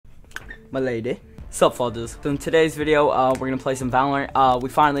my lady. Sup, folders. So in today's video, we're gonna play some Valorant. We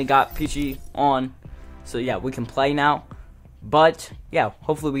finally got PG on, so yeah, we can play now. But yeah,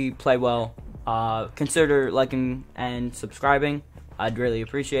 hopefully we play well. Consider liking and subscribing. I'd really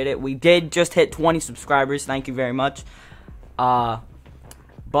appreciate it. We did just hit 20 subscribers. Thank you very much.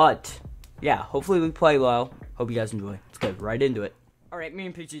 But yeah, hopefully we play well. Hope you guys enjoy. Let's get right into it. All right, me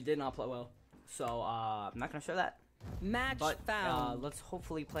and PG did not play well, so I'm not gonna show that. Match found. Let's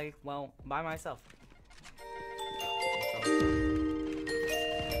hopefully play well by myself.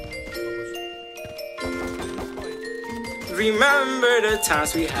 Remember the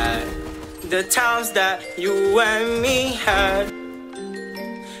times we had, the times that you and me had.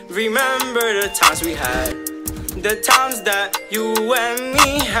 Remember the times we had, the times that you and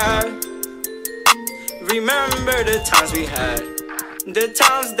me had. Remember the times we had, the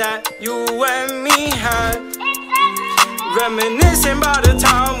times that you and me had. Reminiscing about the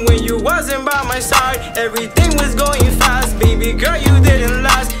time when you wasn't by my side. Everything was going fast, baby girl, you didn't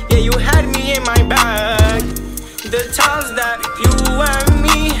last. Yeah, you had me in my bag. The times that you and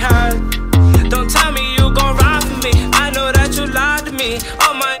me had. Don't tell me you gon' ride for me, I know that you lied to me.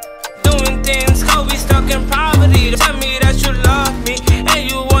 All my doing things, how we stuck in poverty. Tell me that you love me, and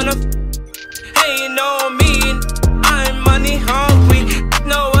you wanna hating on me. I'm money hungry,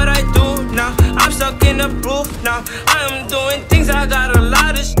 know what I do now. I'm stuck in the proof now. I'm doing things, I got a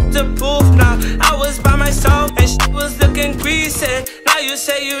lot of shit to prove now. I was by myself and shit was looking greasy. Now you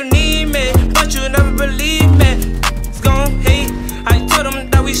say you need me, but you never believe me. It's gon' hate, I told them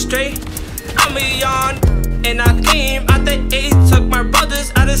that we straight. I'm beyond, and I came out the 8, took my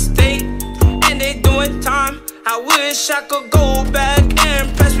brothers out of state, and they doing time. I wish I could go back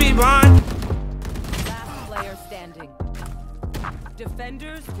and press rewind. Last player standing.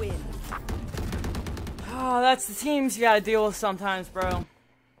 Defenders win. Oh, that's the teams you gotta deal with sometimes, bro.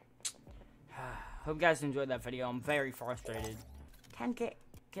 Hope you guys enjoyed that video. I'm very frustrated. Can't get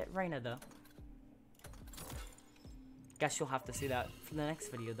Reyna though. Guess you'll have to see that for the next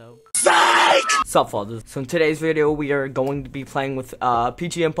video though. Psych! Sup, folders. So in today's video, we are going to be playing with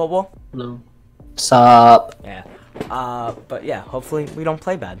PG and Popo. Hello. Sup? Yeah. But yeah, hopefully we don't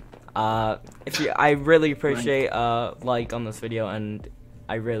play bad. I really appreciate like on this video, and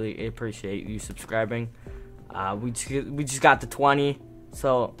I really appreciate you subscribing. We just got to 20,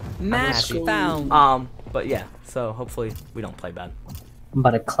 so Match found. But yeah, so hopefully we don't play bad. I'm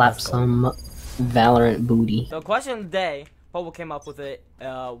about to clap some Valorant booty. So question of the day, Popo came up with it.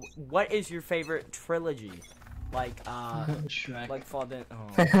 What is your favorite trilogy? Like Shrek. like Fallen. Oh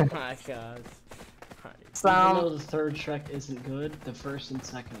my god. Even though the third Shrek isn't good, the first and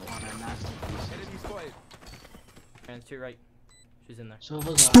second one are masterpieces. And to your right. She's in there. So it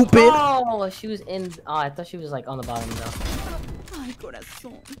was Stupid! Oh, she was in. Oh, I thought she was like on the bottom though. Ay,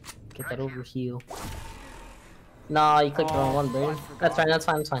 corazón. Get that over heel. No, you clicked the wrong one, Brandon. That's fine, that's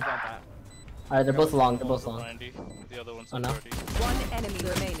fine, that's fine. Alright, they're both long, they're both long. The other one's Oh no. One enemy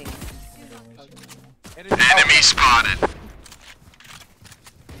remaining. Enemy spotted.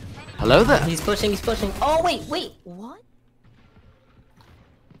 Hello there. He's pushing, he's pushing. Oh, wait, wait, what?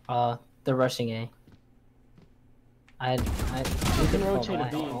 They're rushing A. You can rotate a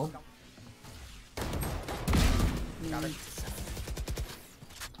B. Got it.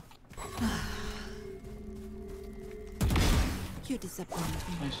 You disappoint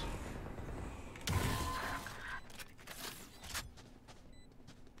me. Nice.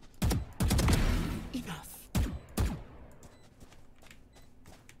 Enough.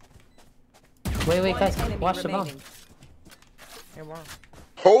 Wait, guys, One enemy watch the bomb. remaining. Here, wow.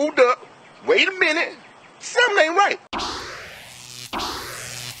 Hold up. Wait a minute. Something ain't right.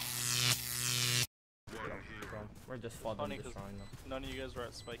 We're just falling destroying them. None of you guys were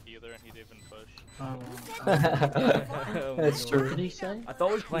at Spike either, and he didn't even push. That's true. What did he say? I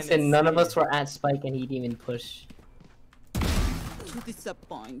thought we He played. said none of us were at Spike and he didn't even push. You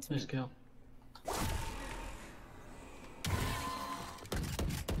disappoint me. Let's go.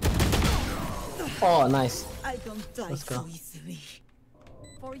 Oh, nice. I don't die Let's go. so easily.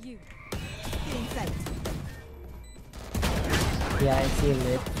 For you. Inside. Yeah, I see him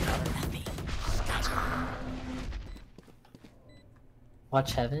mid.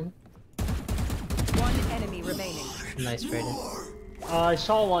 Watch heaven. One enemy remaining. Nice, Brayden. I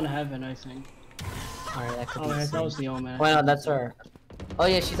saw one heaven, I think. Alright, that could Oh, be yeah, the that was same. the omen. Why not? That's her. Oh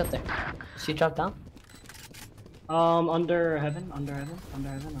yeah, she's up there. She dropped down. Under heaven.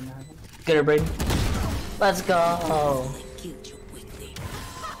 Get her, Brayden. Let's go. Killed you quickly.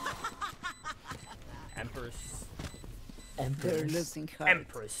 Empress. They're Empress. losing her.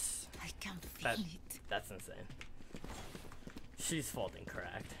 Empress. I can feel it. That's insane. She's folding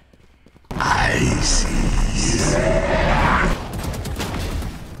cracked.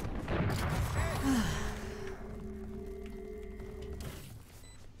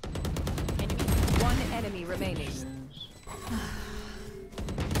 One enemy remaining.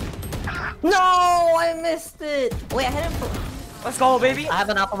 No, I missed it. Wait, I hit him. Let's go, baby. I have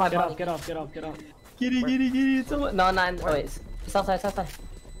an apple on my Get body. off, get off, get off, get off. Giddy. No, wait. South side.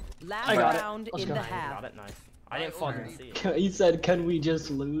 Last I got it. round Let's in go. the Got half. it, nice. I didn't fucking see it. He said, "Can we just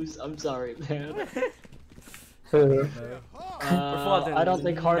lose?" I'm sorry, man. I don't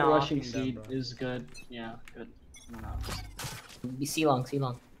think hard rushing knocking them, seed bro. is good. Yeah, good. No. See long.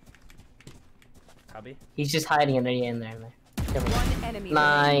 Copy. He's just hiding in there. One enemy remaining.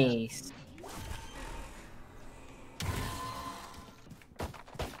 Nice.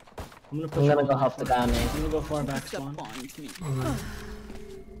 I'm I'm gonna go help the guy, man. I'm gonna go far back spawn.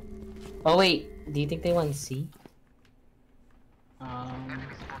 Oh wait, do you think they won C?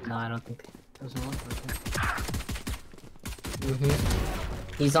 No, I don't think. doesn't look like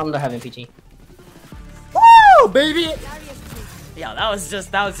it. He's on the heaven, PG. Woo, baby! Yeah, that was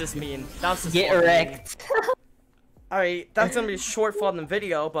just mean. That was just Get fucking wrecked. Alright, that's gonna be a short for the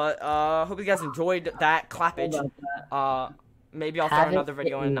video, but hope you guys enjoyed that clappage. Maybe I'll throw Have it another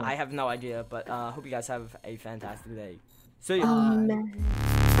video in. written. I have no idea, but hope you guys have a fantastic day. See ya. Oh man.